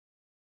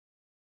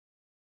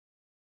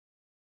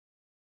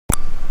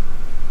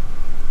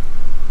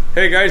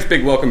Hey guys,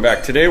 big welcome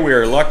back. Today we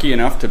are lucky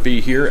enough to be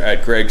here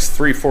at Greg's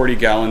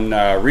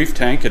 340-gallon reef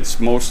tank. It's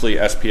mostly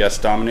SPS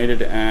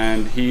dominated,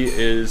 and he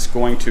is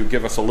going to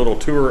give us a little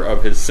tour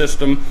of his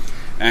system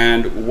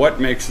and what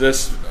makes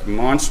this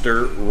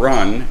monster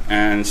run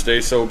and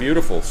stay so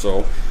beautiful.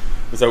 So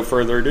without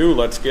further ado,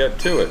 let's get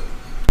to it.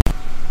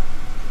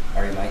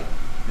 Alright Mike,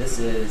 this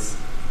is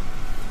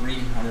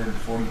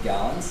 340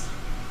 gallons.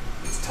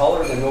 It's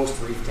taller than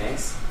most reef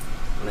tanks.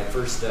 When I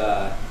first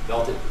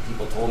built it,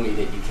 people told me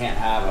that you can't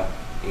have I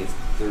think it's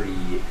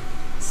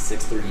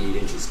 36, 38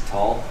 inches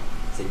tall.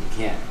 I said you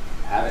can't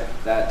have it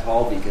that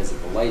tall because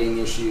of the lighting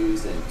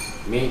issues and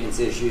maintenance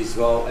issues.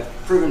 Well, I've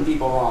proven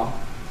people wrong.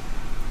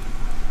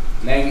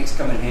 Magnets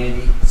come in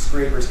handy,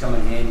 scrapers come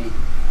in handy,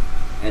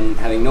 and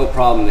having no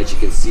problem that you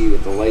can see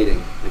with the lighting.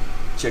 Like,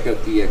 check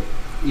out the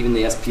even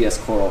the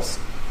SPS corals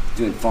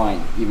doing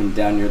fine, even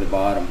down near the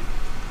bottom.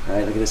 All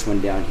right, look at this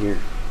one down here.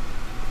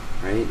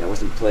 Right, that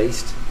wasn't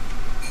placed.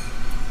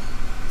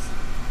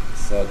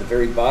 So at the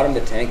very bottom of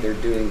the tank, they're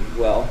doing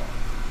well.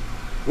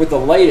 With the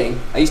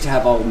lighting, I used to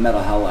have all metal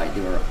halide.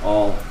 They were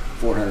all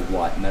 400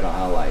 watt metal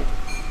halide.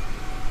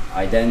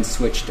 I then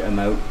switched them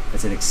out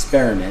as an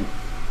experiment.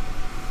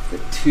 The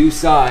two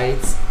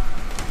sides,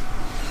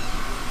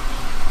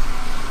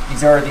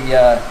 these are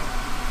the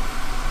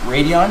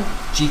Radion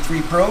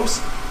G3 Pros.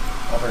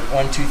 Over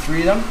 1, 2, 3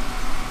 of them.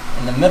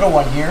 And the middle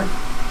one here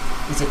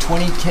is a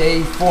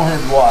 20K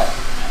 400 watt.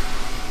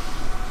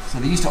 So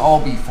they used to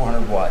all be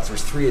 400 watts.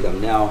 There's 3 of them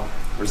now.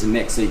 There's a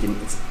mix, so you can.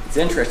 It's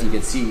interesting. You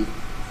can see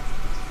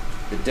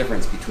the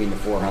difference between the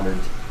 400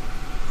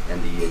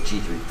 and the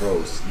G3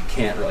 Pros. You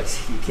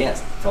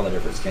can't tell the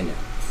difference, can you?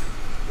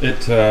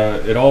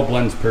 It all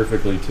blends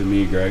perfectly to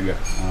me, Greg.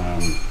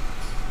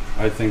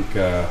 I think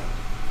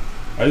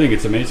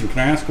it's amazing. Can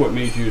I ask what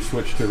made you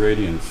switch to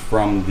Radions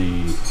from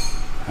the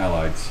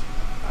halides?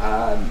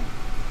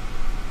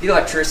 The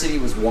electricity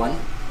was one,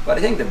 but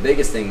I think the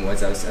biggest thing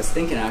was I was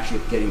thinking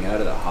actually of getting out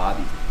of the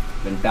hobby.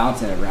 Been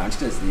bouncing it around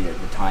just because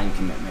the time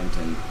commitment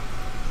and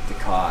the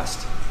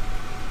cost.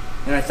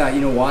 And I thought,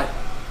 you know what?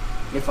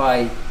 If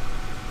I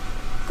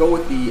go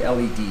with the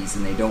LEDs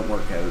and they don't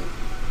work out,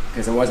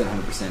 because I wasn't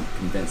 100%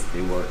 convinced they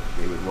would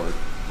work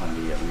on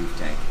the reef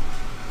tank,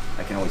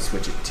 I can always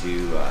switch it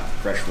to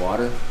fresh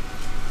water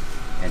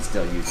and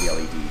still use the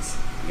LEDs.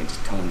 You can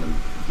just tone them.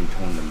 You can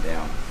tone them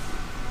down,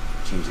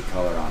 change the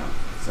color on them.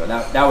 So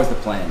that was the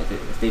plan.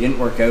 If they didn't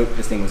work out,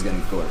 this thing was going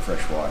to go in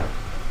fresh water.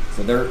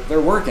 So they're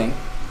working.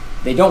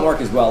 They don't work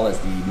as well as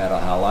the metal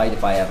halide.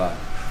 If I have a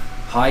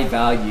high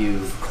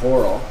value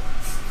coral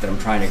that I'm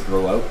trying to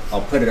grow out,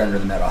 I'll put it under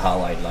the metal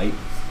halide light.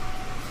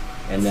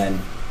 And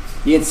then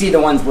you can see the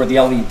ones where the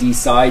LED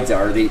sides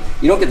are, you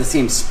don't get the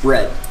same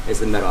spread as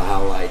the metal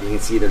halide. You can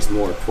see there's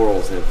more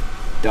corals that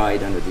have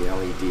died under the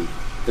LED.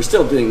 They're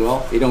still doing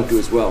well. They don't do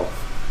as well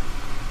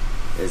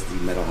as the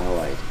metal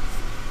halide.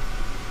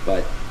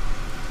 But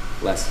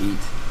less heat,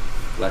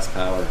 less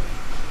power,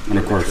 and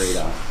of course,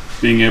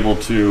 being able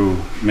to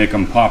make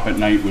them pop at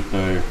night with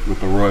the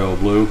royal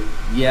blue.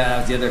 Yeah,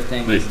 that's the other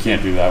thing. They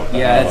can't do that with the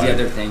Yeah, halide. that's the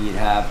other thing. You'd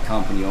have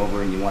company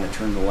over and you want to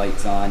turn the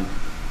lights on,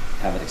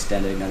 have it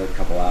extended another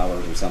couple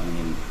hours or something.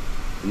 And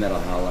the metal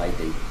halide,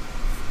 they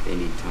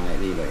need time.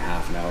 They need like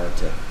half an hour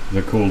to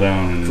cool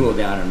down and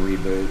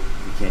reboot.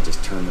 You can't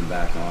just turn them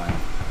back on.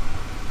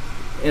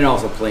 And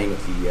also playing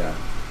with the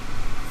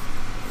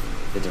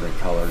different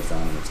colors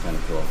on them. It's kind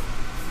of cool.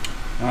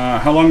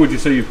 How long would you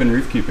say you've been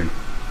reef keeping?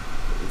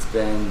 It's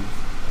been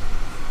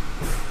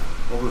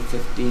over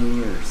 15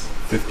 years.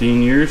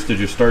 15 years? Did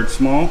you start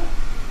small?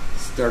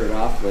 Started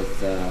off with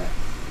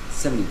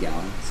 70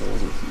 gallon, so it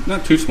wasn't huge.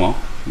 Not too small.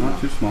 Not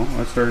too small.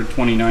 I started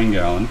 29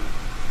 gallon.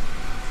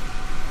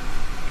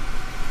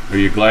 Are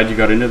you glad you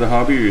got into the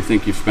hobby, or you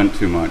think you've spent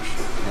too much?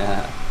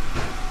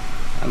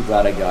 I'm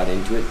glad I got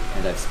into it,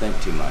 and I've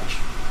spent too much.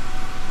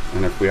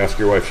 And if we ask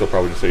your wife, she'll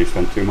probably just say you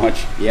spent too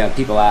much. Yeah,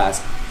 people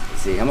ask,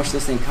 say, how much does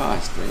this thing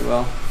cost? And,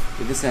 well,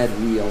 if this had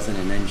wheels and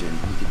an engine,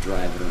 you could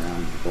drive it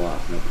around the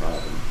block, no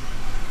problem.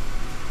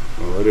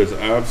 Well, it is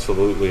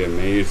absolutely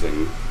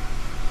amazing.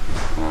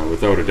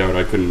 Without a doubt,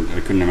 I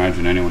couldn't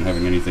imagine anyone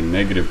having anything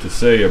negative to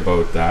say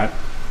about that.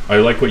 I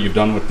like what you've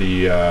done with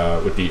the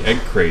egg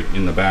crate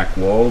in the back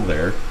wall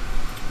there.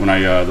 When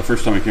the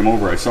first time I came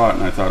over, I saw it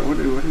and I thought, what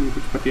do you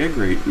put the egg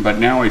crate? But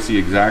now I see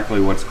exactly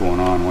what's going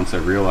on once I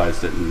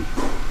realized it, and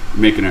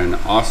making an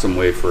awesome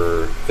way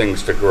for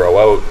things to grow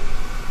out.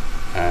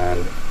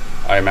 And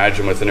I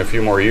imagine within a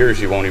few more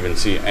years, you won't even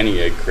see any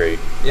egg crate.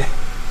 Yeah,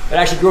 it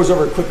actually grows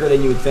over quicker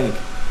than you would think.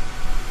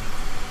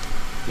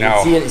 You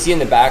can see in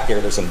the back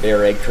there's some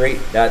bare egg crate.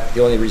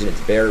 The only reason it's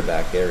bare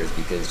back there is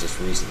because just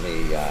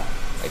recently I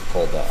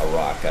pulled a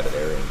rock out of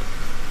there,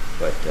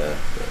 but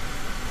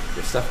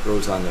the stuff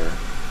grows on there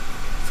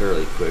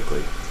fairly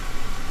quickly.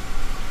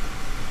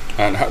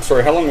 And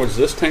how long was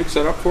this tank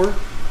set up for?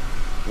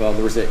 Well,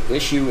 there was an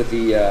issue with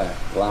the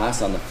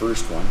glass on the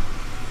first one,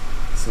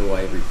 so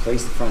I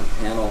replaced the front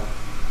panel.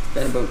 It's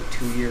been about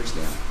 2 years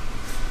now.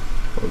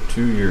 About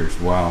 2 years,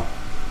 wow.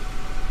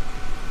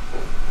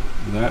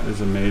 That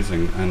is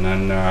amazing. And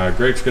then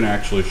Greg's going to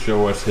actually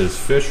show us his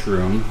fish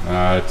room.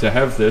 To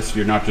have this,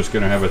 you're not just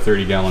going to have a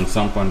 30-gallon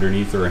sump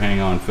underneath or a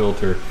hang-on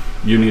filter.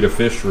 You need a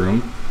fish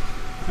room.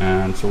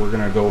 And so we're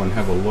going to go and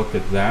have a look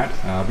at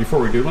that. Before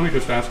we do, let me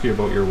just ask you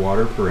about your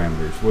water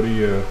parameters. What do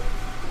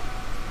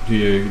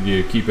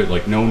you keep it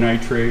like no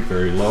nitrate,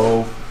 very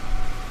low?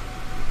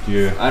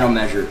 I don't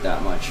measure it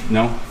that much.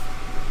 No?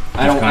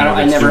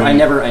 I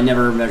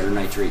never measure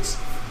nitrates,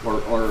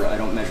 or I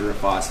don't measure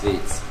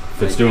phosphates.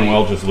 If it's doing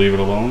well, just leave it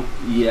alone?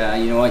 Yeah,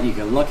 you know what, you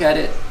can look at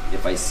it.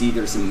 If I see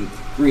there's some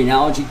green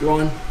algae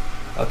growing,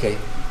 okay,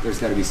 there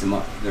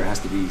has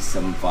to be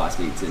some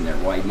phosphates in there.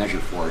 Why measure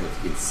for it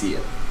if you can see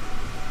it?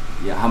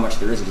 Yeah, how much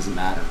there is, it doesn't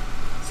matter.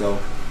 So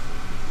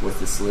what's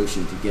the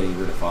solution to getting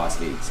rid of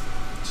phosphates?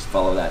 Just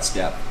follow that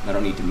step. I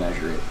don't need to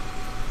measure it.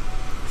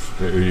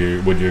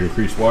 Would you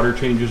increase water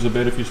changes a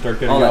bit if you start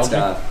getting all that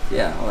algae? Stuff?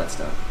 Yeah, all that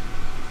stuff.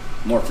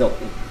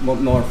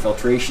 More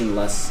filtration,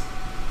 less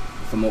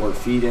from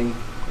overfeeding,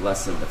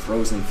 less of the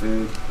frozen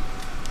food.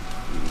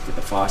 You get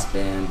the phos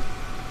band.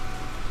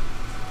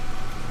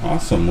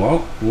 Awesome.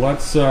 Well,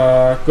 let's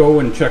go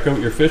and check out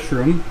your fish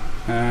room,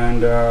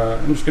 and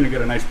I'm just going to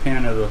get a nice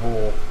pan of the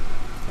whole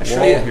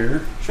wall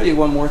here. Show you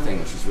one more thing,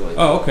 which is really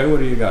cool. Oh, okay. What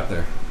do you got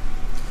there?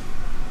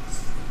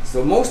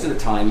 So most of the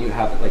time, you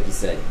have it like you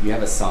said. You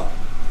have a sump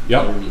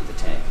underneath the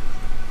tank.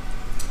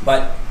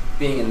 But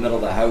being in the middle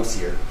of the house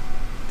here,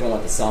 don't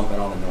want the sump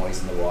and all the noise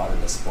and the water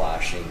and the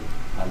splashing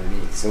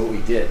underneath. So what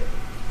we did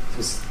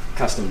was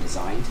custom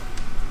designed.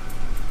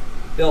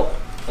 Built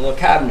a little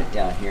cabinet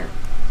down here.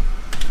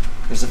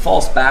 There's a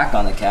false back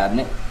on the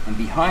cabinet, and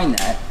behind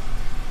that,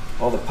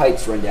 all the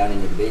pipes run down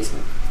into the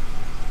basement.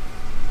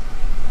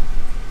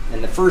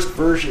 In the first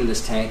version of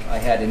this tank, I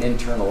had an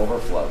internal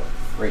overflow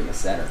right in the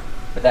center,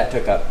 but that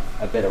took up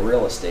a bit of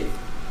real estate.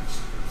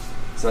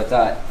 So I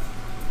thought,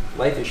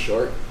 life is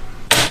short.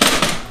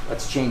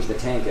 Let's change the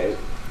tank out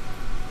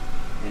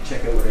and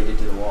check out what I did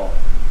to the wall.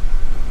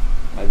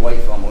 My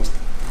wife almost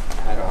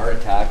had a heart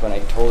attack when I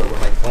told her what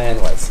my plan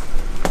was.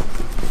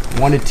 I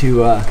wanted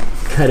to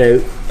cut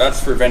out.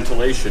 That's for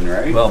ventilation,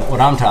 right? Well,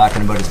 what I'm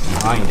talking about is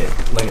behind it.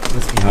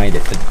 What's behind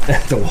it?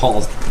 The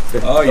walls.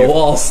 The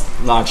walls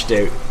notched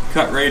out.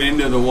 Cut right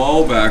into the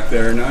wall back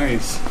there.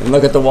 Nice. And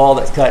look at the wall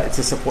that's cut. It's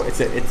a support.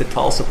 It's a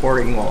tall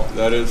supporting wall.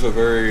 That is a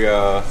very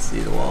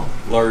see the wall.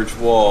 Large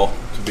wall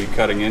to be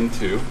cutting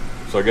into.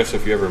 So I guess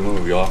if you ever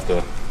move, you'll have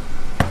to.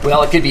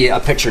 Well, it could be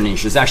a picture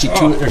niche. There's actually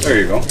two. There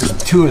you go.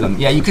 There's two of them.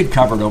 Yeah, you could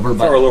cover it over,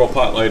 but throw a little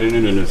pot light in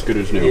it, and it's good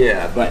as new.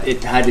 Yeah, but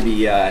it had to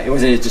be. It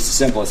wasn't just as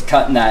simple as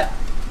cutting that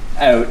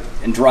out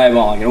and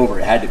drywalling it over.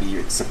 It had to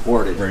be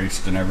supported,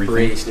 braced and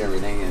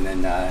everything. And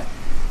then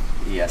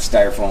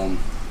styrofoam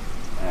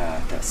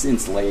to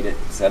insulate it.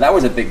 So that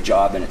was a big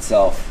job in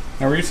itself.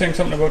 Now, were you saying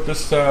something about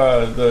this?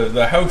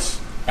 The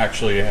house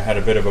actually had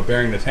a bit of a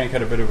bearing. The tank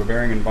had a bit of a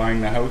bearing in buying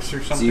the house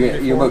or something. So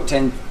you're about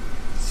 10.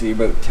 So you're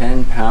about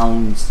 10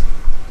 pounds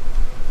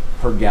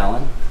per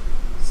gallon.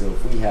 So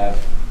if we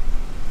have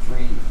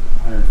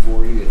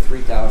 340 to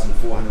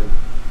 3,400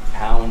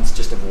 pounds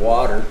just of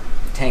water,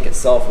 the tank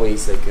itself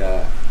weighs like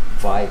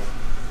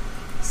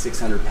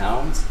 500-600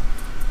 pounds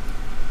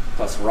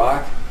plus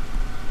rock.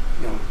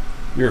 You know,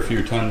 you're a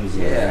few tons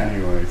there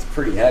anyway. It's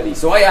pretty heavy.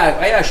 So I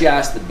actually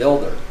asked the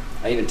builder.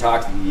 I even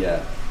talked to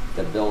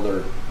the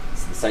builder,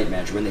 the site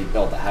manager, when they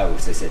built the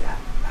house. I said,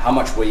 how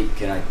much weight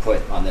can I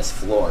put on this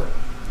floor?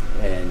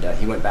 And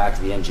he went back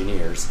to the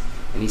engineers,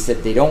 and he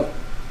said they don't.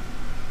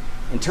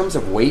 In terms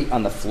of weight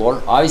on the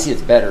floor, obviously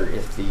it's better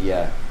if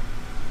the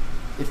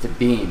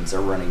beams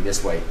are running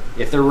this way.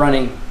 If they're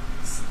running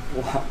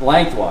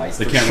lengthwise,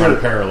 they can't run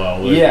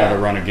parallel. They've got to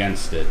run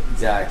against it.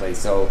 Exactly.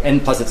 So,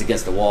 and plus it's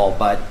against the wall.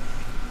 But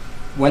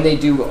when they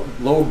do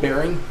load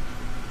bearing,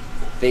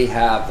 they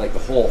have like the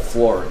whole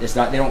floor. It's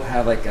not. They don't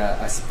have like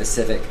a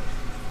specific,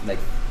 like,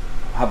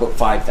 how about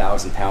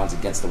 5,000 pounds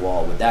against the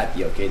wall? Would that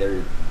be okay?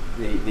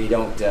 They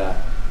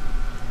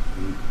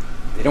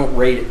don't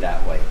rate it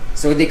that way.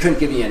 So they couldn't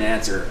give me an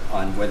answer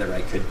on whether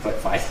I could put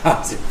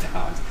 5,000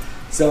 pounds.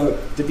 So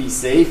to be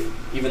safe,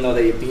 even though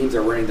the beams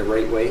are running the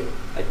right way,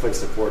 I put a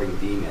supporting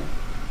beam in.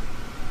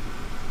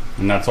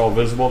 And that's all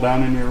visible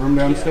down in your room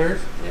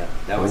downstairs? Yeah.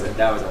 That was a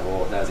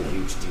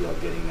huge deal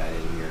getting that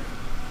in here.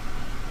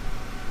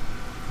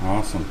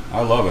 Awesome.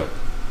 I love it.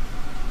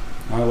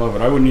 I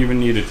wouldn't even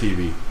need a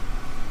TV.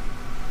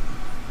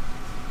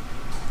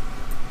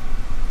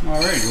 All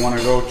right, you want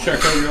to go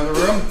check out your other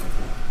room?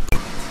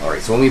 All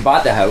right, so when we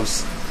bought the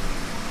house,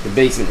 the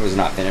basement was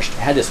not finished.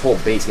 I had this whole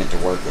basement to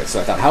work with, so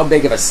I thought, how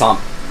big of a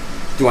sump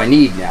do I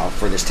need now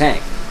for this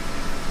tank?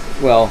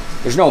 Well,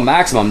 there's no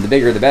maximum. The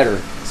bigger the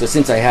better. So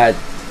since I had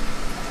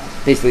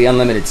basically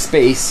unlimited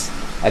space,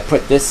 I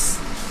put this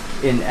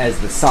in as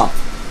the sump.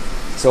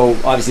 So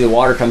obviously the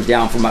water comes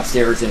down from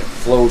upstairs and it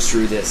flows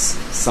through this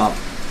sump,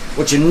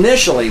 which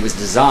initially was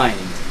designed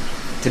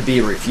to be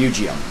a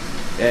refugium.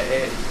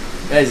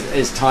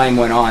 As time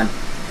went on,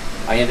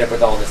 I ended up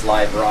with all this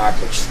live rock,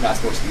 which is not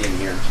supposed to be in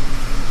here,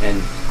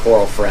 and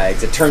coral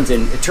frags. It turned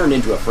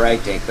into a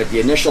frag tank, but the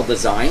initial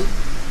design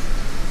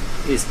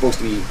is supposed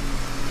to be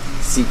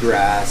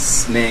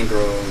seagrass,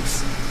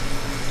 mangroves.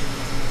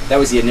 That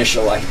was the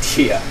initial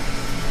idea.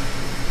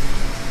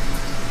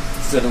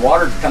 So the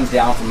water comes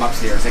down from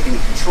upstairs. I can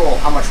control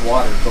how much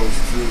water goes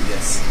through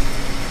this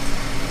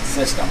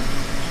system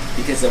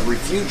because the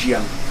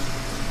refugium,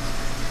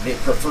 it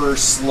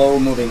prefers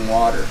slow-moving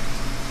water.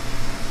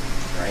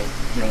 Right?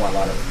 You don't want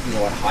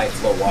high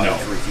flow water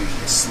to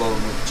refugium. It's slow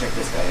move. Check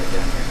this guy out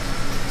down here.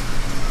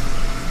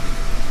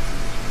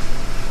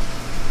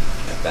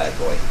 That bad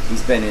boy.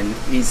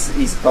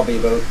 He's probably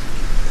about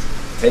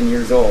 10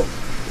 years old.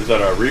 Is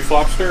that a reef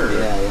lobster? Or?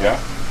 Yeah.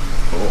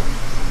 Cool.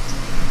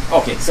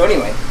 Okay, so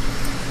anyway,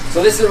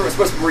 so this is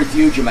supposed to be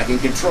refugium. I can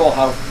control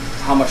how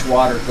much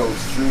water goes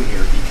through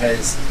here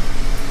because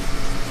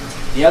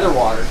the other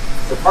water,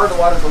 so part of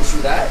the water goes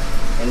through that,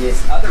 and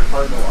this other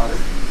part of the water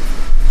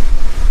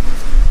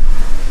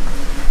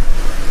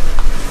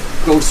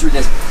goes through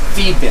this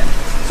feed bin.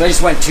 So I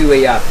just went to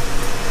a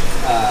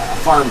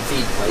farm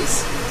feed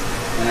place,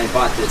 and I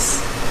bought this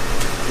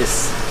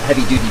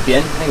heavy-duty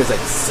bin. I think it was like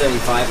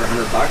 $75 or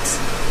 $100.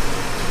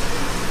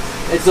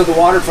 And so the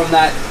water from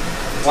that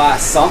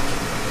glass sump,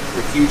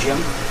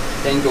 refugium,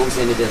 then goes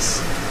into this,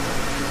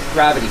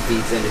 gravity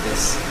feeds into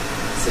this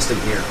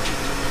system here.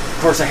 Of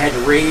course, I had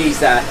to raise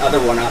that other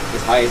one up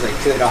as high as I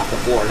could off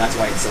the floor, and that's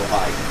why it's so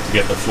high. To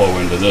get the flow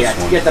into this one. Yeah,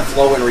 to get the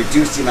flow and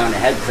reduce the amount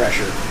of head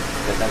pressure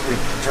that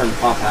return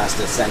pump has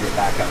to send it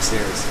back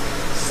upstairs.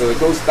 So it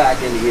goes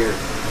back into here.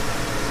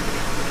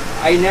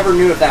 I never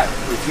knew if that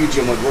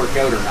refugium would work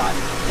out or not,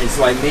 and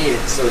so I made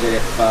it so that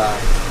if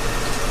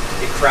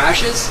it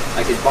crashes,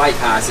 I could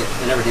bypass it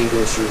and everything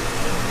goes through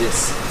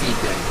this feed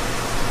bin.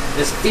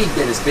 This feed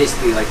bin is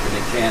basically like the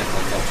mechanical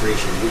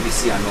filtration that you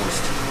see on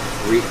most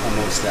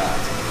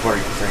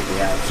aquariums, right? They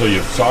have. So you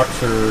have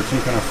socks or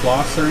some kind of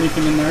floss or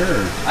anything in there?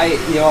 Or?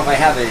 If I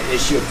have an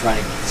issue of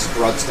trying to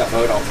scrub stuff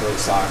out, I'll throw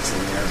socks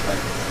in there.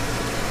 But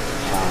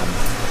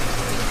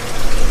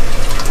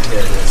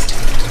there it is.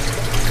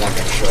 I'm not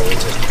gonna show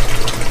it.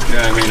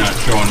 Yeah, I may not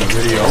show on the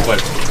video,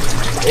 but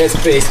it's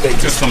basically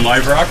just some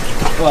live rock.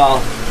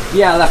 Well,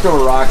 yeah,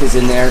 leftover rock is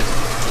in there.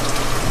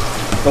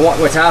 But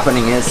what's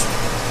happening is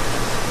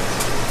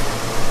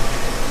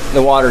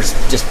the water's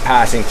just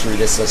passing through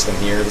this system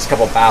here. There's a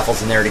couple of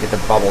baffles in there to get the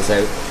bubbles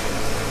out.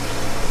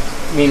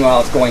 Meanwhile,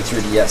 it's going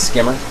through the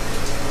skimmer.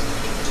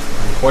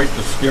 Quite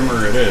the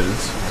skimmer it is.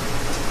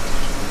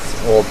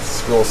 It's old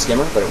school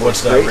skimmer, but it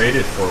works great. What's that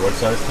rated for? What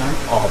size tank?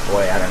 Oh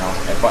boy, I don't know.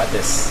 I bought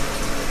this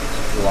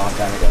a long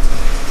time ago.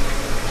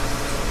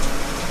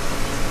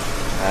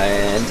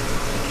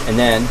 And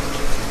then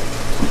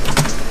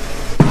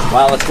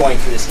while it's going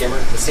through the skimmer,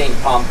 the same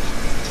pump,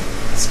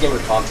 the skimmer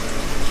pump,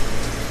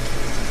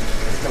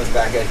 it comes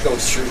back, it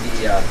goes through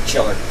the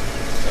chiller.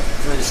 So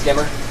through the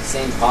skimmer,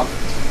 same pump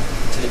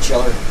to the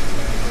chiller.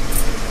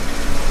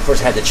 Of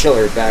course, I had the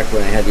chiller back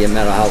when I had the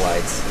metal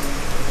halides.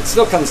 It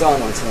still comes on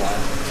once in a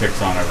while.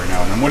 Kicks on every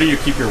now and then. What do you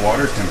keep your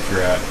water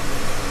temperature at?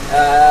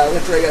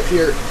 Look right up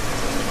here,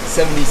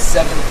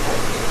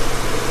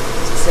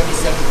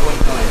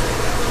 77.9.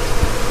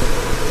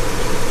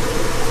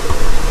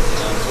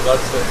 So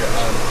that's the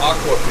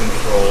aqua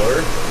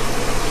controller.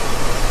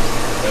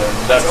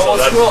 That's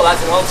old school.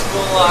 That's an old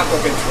school aqua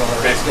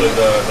controller. Basically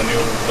the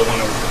one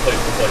that was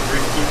replaced with like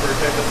reef keeper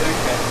type of thing.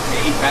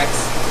 The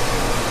Apex.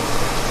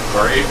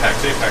 Or Apex.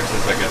 Apex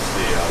is, I guess,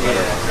 the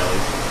better one,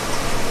 really.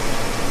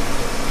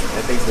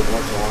 That thing's been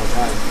working a long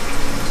time.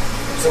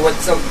 So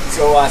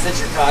since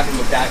you're talking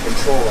about that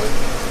controller,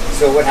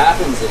 so what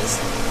happens is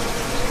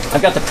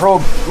I've got the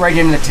probe right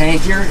in the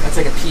tank here. That's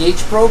like a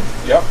pH probe.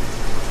 Yep.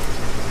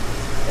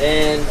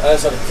 And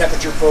so the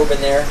temperature probe in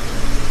there.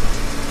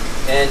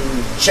 And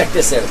check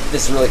this out.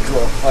 This is really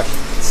cool.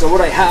 So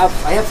what I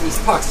have these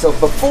pucks. So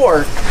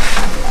before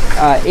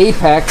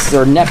Apex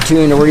or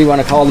Neptune or whatever you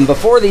want to call them,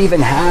 before they even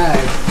had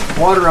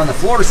water on the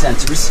floor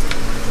sensors,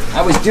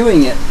 I was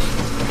doing it.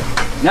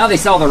 Now they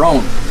sell their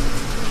own.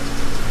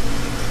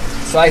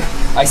 So I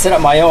set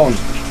up my own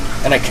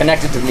and I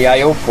connected to the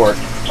I/O port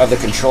of the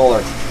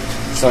controller.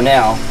 So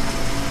now,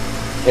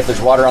 if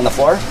there's water on the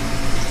floor,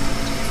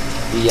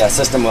 the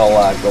system will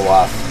go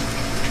off.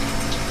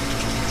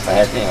 If I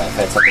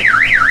had something.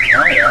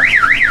 Oh yeah.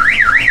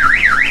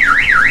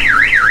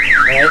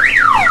 Right?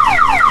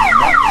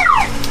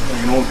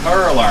 Like an old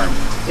car alarm.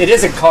 It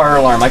is a car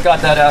alarm. I got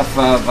that off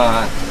of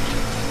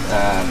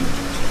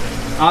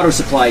auto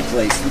supply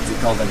place. What's it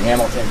called in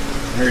Hamilton?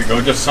 There you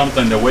go. Just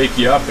something to wake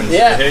you up and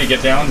say, hey,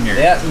 get down here.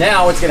 Yeah.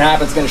 Now what's going to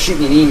happen? It's going to shoot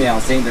me an email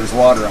saying there's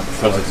water on the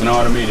floor. Because it's an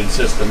automated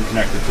system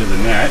connected to the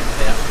net.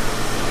 Yeah.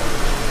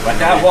 But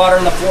that water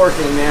on the floor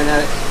thing, man,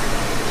 it's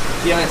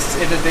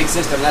a big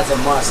system. That's a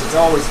must. It's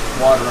always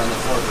water on the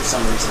floor for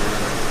some reason or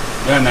another.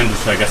 Yeah, and then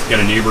just, I guess,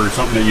 get a neighbor or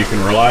something that you can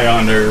rely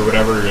on or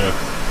whatever. If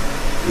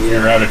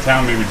you're out of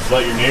town, maybe just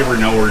let your neighbor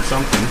know or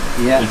something.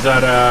 Yeah. Is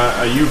that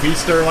a UV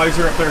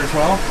sterilizer up there as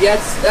well? Yeah,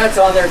 that's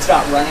on there. It's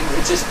not running.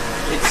 It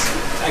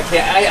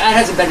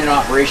hasn't been in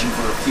operation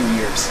for a few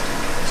years.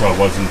 So it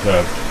wasn't.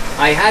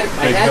 I had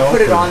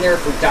put it on there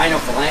for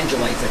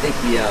dinophalangites. I think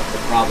the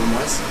problem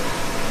was,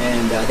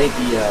 and I think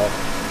the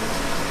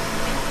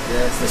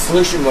the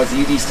solution was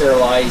UV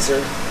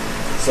sterilizer,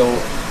 so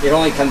it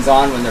only comes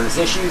on when there's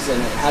issues,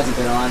 and it hasn't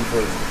been on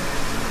for.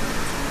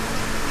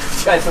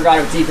 I forgot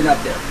it was even up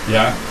there.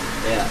 Yeah.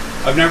 Yeah.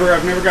 I've never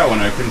got one.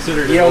 I've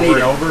considered it over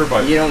and over,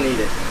 but you don't need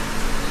it.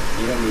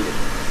 You don't need it.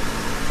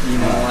 You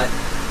know what?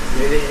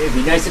 It'd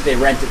be nice if they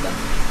rented them.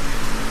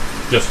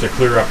 Just to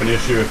clear up an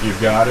issue if you've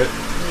got it.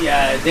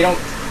 Yeah, they don't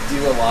do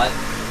a lot.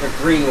 They're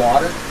green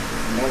water.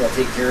 You know, they'll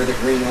take care of the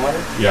green water.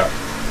 Yeah.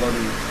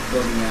 Floating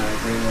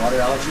green water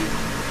algae.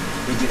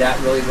 They do that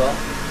really well.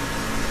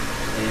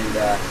 And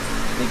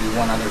maybe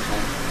one other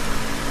thing.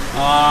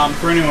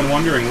 For anyone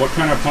wondering, what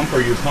kind of pump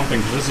are you pumping?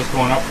 Because this is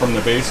going up from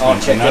the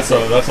basement, check and that's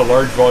a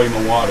large volume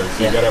of water,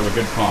 so you got to have a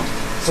good pump.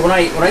 So when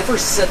I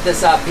first set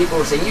this up, people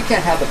were saying you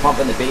can't have the pump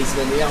in the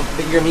basement, you know,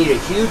 but you're gonna need a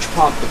huge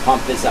pump to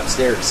pump this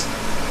upstairs.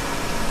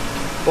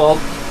 Well,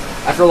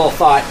 after a little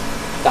thought,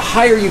 the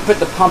higher you put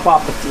the pump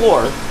off the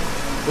floor,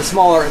 the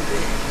smaller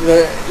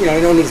you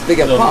don't need as big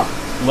a pump.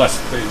 Less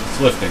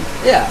it's lifting.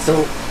 Yeah.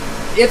 So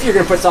if you're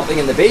gonna put something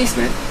in the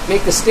basement,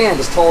 make the stand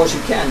as tall as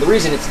you can. The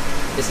reason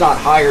it's not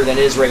higher than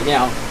it is right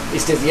now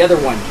is because the other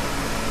one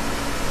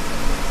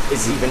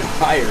is even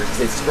higher because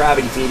it's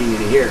gravity feeding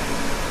into here.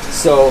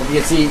 So you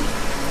can see,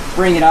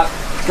 bring it up.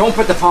 Don't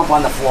put the pump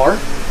on the floor,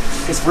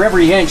 because for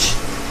every inch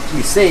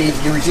you save,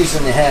 you're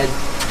reducing the head.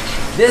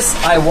 This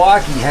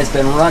Iwaki has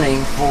been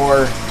running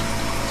for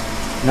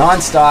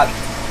non-stop,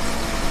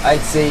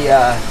 I'd say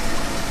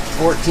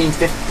 14,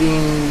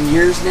 15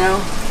 years now.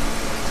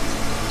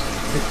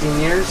 15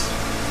 years.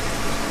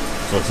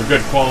 So it's a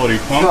good quality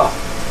pump. Oh,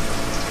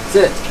 that's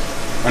it.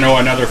 I know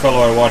another fellow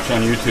I watch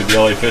on YouTube, the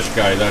LA Fish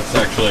guy, that's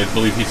actually, I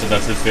believe he said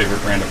that's his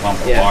favorite brand of pump,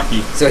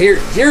 Iwaki. So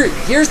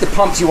here's the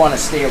pumps you want to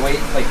stay away.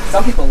 Like,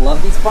 some people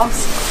love these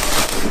pumps.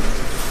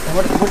 And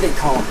what do they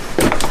call them?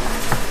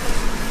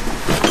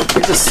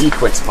 Here's a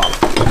sequence pump,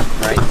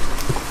 right?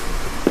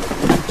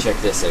 Check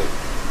this out.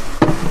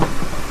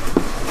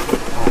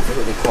 Oh, I forget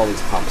what they call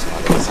these pumps now,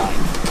 the design.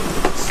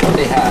 So what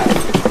they have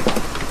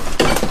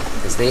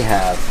is they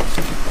have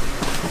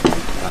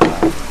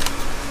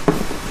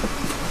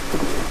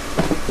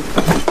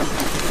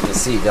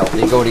see,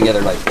 they go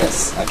together like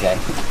this, okay?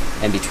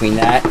 And between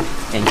that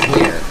and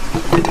here,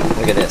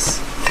 look at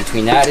this.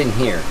 Between that and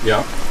here,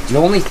 yeah. The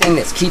only thing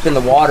that's keeping the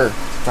water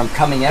from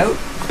coming out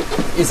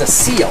is a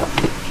seal.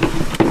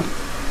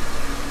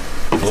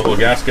 A little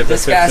gasket that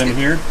fits in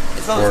here?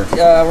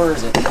 Where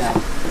is it? Yeah.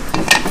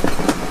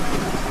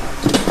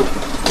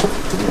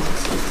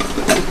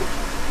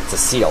 It's a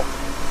seal,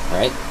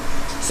 right?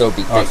 So it'd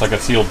be it's like a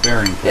sealed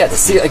bearing. Yeah, it's a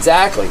seal,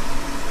 exactly.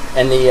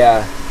 And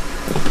it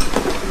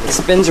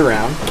spins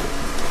around,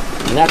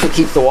 and that's what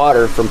keeps the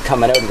water from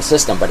coming out of the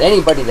system. But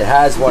anybody that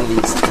has one of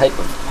these type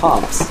of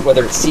pumps,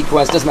 whether it's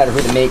sequence, doesn't matter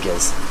who the make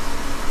is,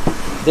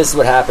 this is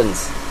what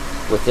happens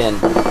with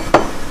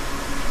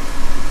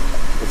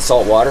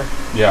salt water.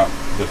 Yeah,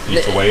 just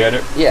eats away at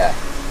it. Yeah,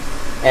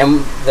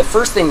 and the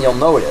first thing you'll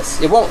notice,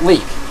 it won't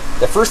leak.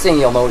 The first thing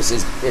you'll notice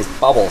is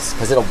bubbles,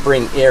 because it'll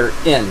bring air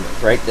in,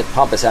 right? The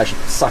pump is actually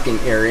sucking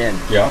air in.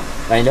 Yeah.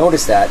 And I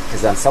noticed that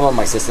because on some of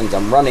my systems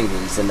I'm running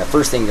these, and the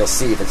first thing you'll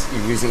see, if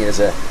you're using it as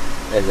a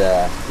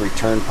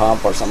return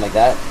pump or something like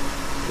that,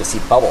 you'll see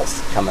bubbles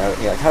coming out.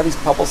 You're like, how are these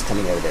bubbles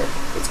coming out of there?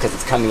 It's because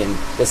it's coming in.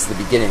 This is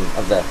the beginning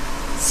of the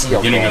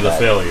seal. Beginning of the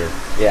failure.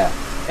 Yeah.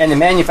 And the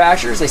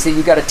manufacturers, they say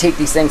you got to take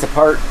these things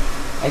apart.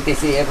 I think they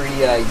say every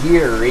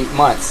year or 8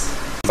 months.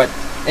 But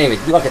anyway,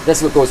 look at this.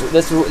 Is what goes.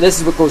 This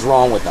is what goes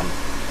wrong with them.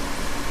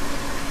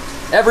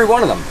 Every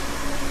one of them.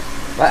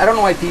 I don't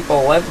know why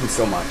people love them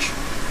so much.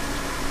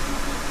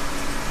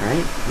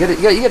 Right? You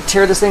got to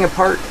tear this thing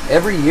apart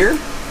every year.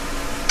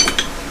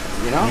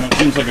 You know? It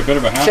seems like a bit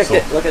of a hassle. Check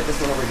it. Look at this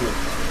one over here.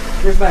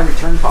 Here's my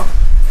return pump.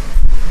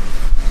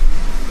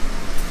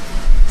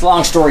 It's a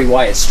long story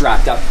why it's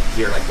strapped up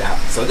here like that.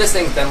 So this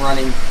thing's been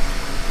running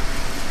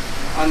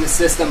on the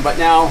system, but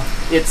now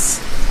it's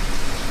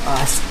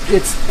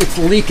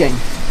leaking,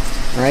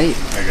 right?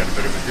 I got a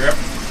bit of a drip.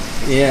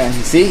 Yeah,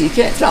 you see, you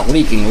can't. It's not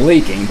leaking,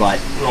 but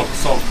a little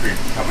salt cream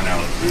coming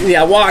out. The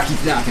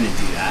Iwaki's not going to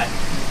do that.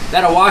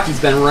 That Iwaki's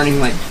been running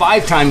like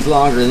 5 times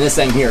longer than this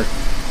thing here.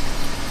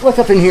 Look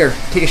up in here.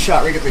 Take a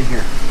shot right up in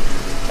here.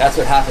 That's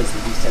what happens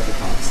with these type of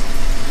pumps.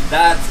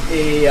 That's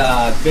a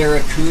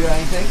Barracuda,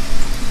 I think.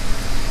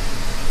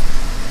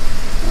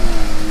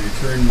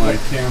 Turn my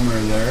camera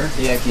there.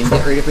 Yeah, can you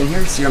get right up in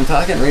here? See what I'm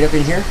talking? Right up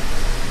in here?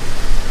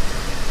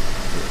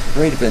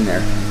 Right up in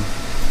there.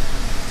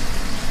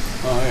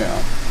 Oh, yeah.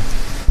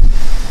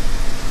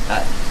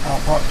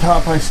 Up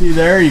top, I see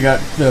there, you got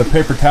the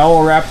paper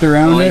towel wrapped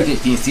around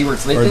it. Do you see where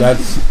it's leaking?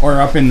 Or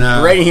up in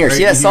the... Right in here.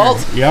 See that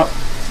salt? Yep.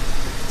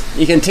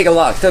 You can take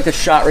a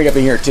shot right up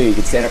in here, too. You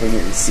can stand up in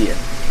here and see it.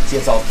 See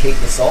it's all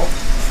caked with salt?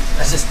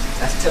 That's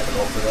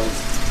typical for those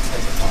type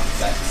of pumps.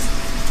 That's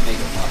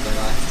mega pump. They're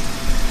not...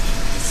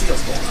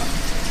 seals going on.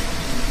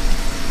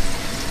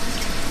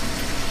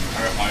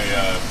 I got my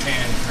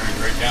pan turned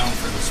right down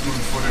for the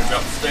smooth footage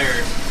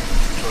upstairs,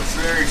 so it's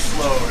very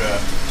slow to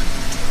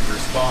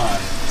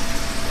respond.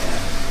 Yeah.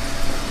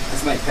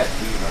 That's my pet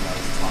peeve on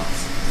those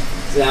pumps.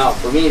 So now,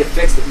 for me to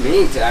fix it,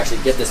 to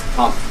actually get this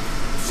pump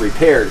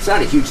repaired, it's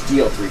not a huge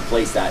deal to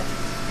replace that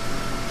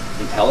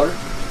impeller.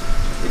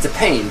 It's a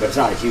pain, but it's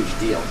not a huge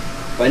deal.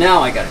 But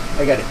now I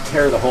gotta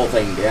tear the whole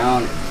thing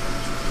down.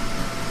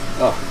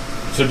 Oh.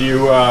 So do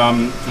you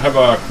have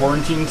a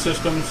quarantine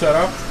system set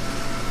up?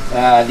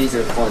 These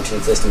are the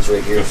quarantine systems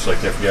right here. Just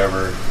like if you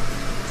ever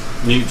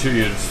need to,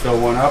 you just fill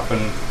one up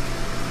and...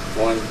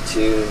 1,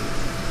 2.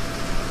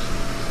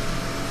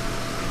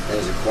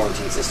 There's a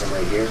quarantine system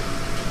right here.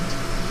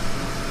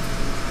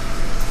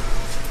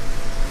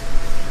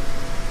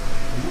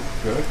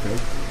 Good, good.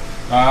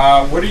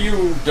 What are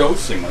you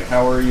dosing? Like,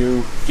 how are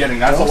you getting?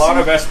 That's dosing? A lot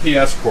of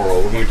SPS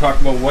coral. When we talk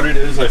about what it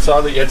is, I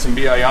saw that you had some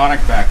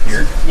bionic back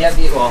here. Yeah,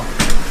 well.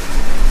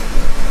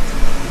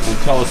 And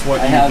tell us what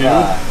I you have, do.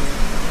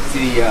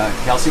 The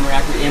calcium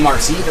reactor,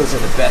 MRC. Those are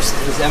the best.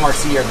 Those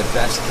MRC are the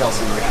best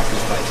calcium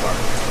reactors by far.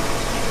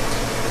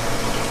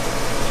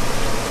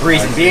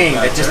 Reason being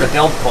that just the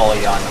build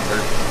quality on them,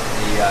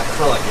 the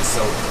acrylic is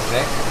so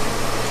thick.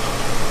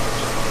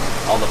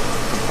 All the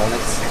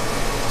components.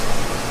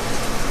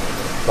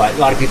 But a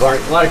lot of people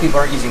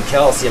aren't using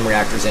calcium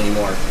reactors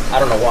anymore. I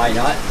don't know why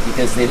not,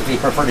 because they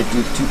prefer to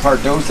do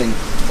two-part dosing.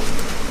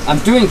 I'm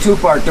doing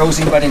two-part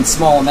dosing, but in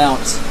small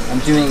amounts. I'm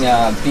doing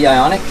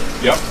bionic.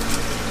 Yep.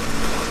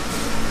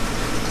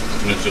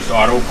 And it's just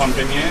auto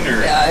pumping in,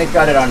 or? Yeah, I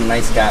got it on a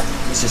nice cap.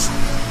 It's just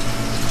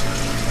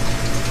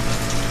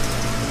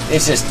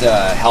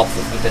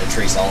helpful with a bit of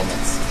trace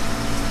elements.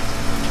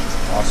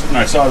 Awesome. And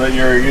I saw that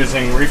you're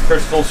using reef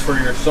crystals for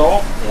your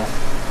salt. Yeah.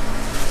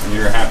 And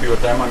you're happy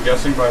with them, I'm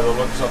guessing, by the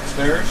looks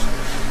upstairs?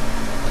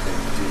 I've been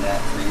doing that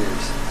for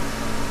years.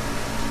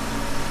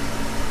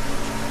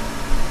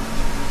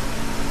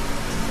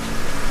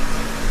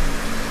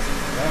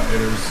 Yeah,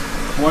 it is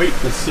quite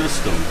the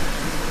system.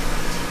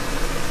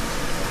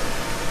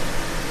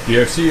 Do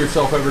you see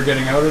yourself ever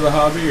getting out of the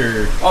hobby,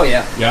 or? Oh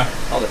yeah. Yeah?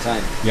 All the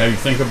time. Yeah, you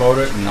think about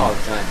it? And all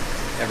the time.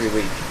 Every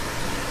week.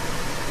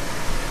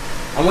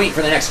 I'm waiting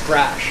for the next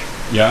crash.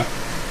 Yeah?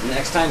 The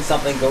next time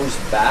something goes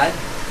bad,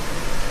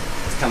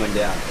 coming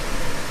down.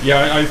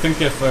 Yeah, I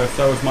think if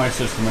that was my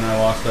system and I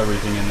lost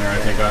everything in there, I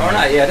think I might...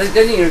 not, yeah, it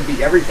doesn't even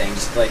be everything,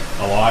 just like...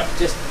 A lot?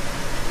 Just,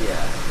 yeah.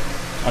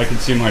 I can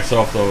see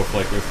myself, though,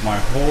 if my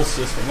whole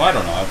system... Well, I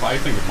don't know, I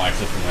think if my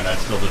system went, I'd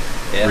still just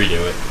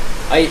redo it.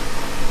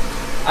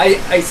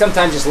 I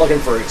sometimes just looking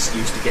for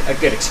a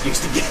good excuse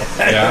to get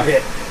out of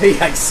it. I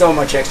had so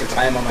much extra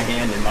time on my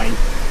hand and money.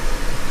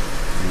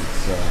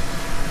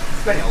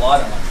 It's spending a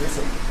lot on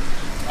electricity.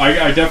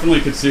 I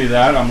definitely could see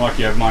that. I'm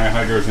lucky I have my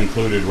hydros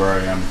included where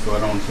I am, so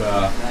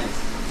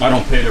I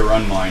don't pay to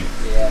run mine.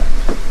 Yeah.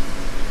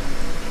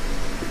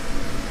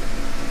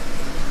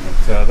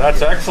 But,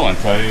 that's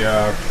excellent.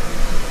 I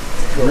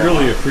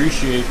really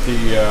appreciate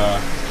the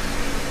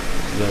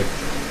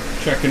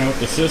checking out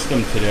the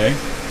system today.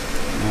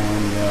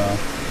 And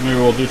maybe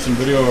we'll do some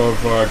video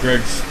of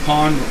Greg's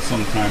pond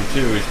sometime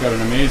too. He's got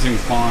an amazing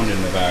pond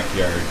in the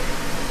backyard.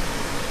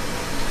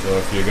 So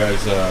if you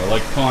guys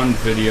like pond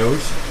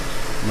videos,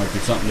 might be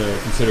something to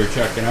consider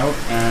checking out.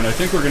 And I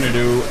think we're going to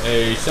do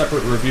a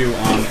separate review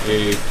on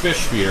a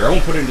fish feeder. I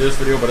won't put it into this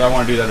video, but I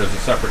want to do that as a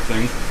separate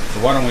thing.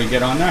 So why don't we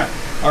get on that?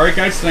 Alright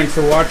guys, thanks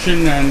for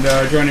watching and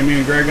joining me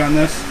and Greg on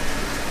this.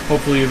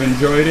 Hopefully you've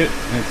enjoyed it.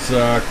 It's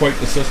quite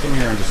the system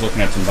here. I'm just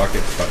looking at some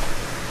buckets. But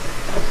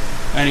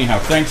anyhow,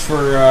 thanks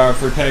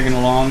for tagging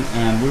along,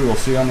 and we will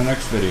see you on the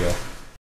next video.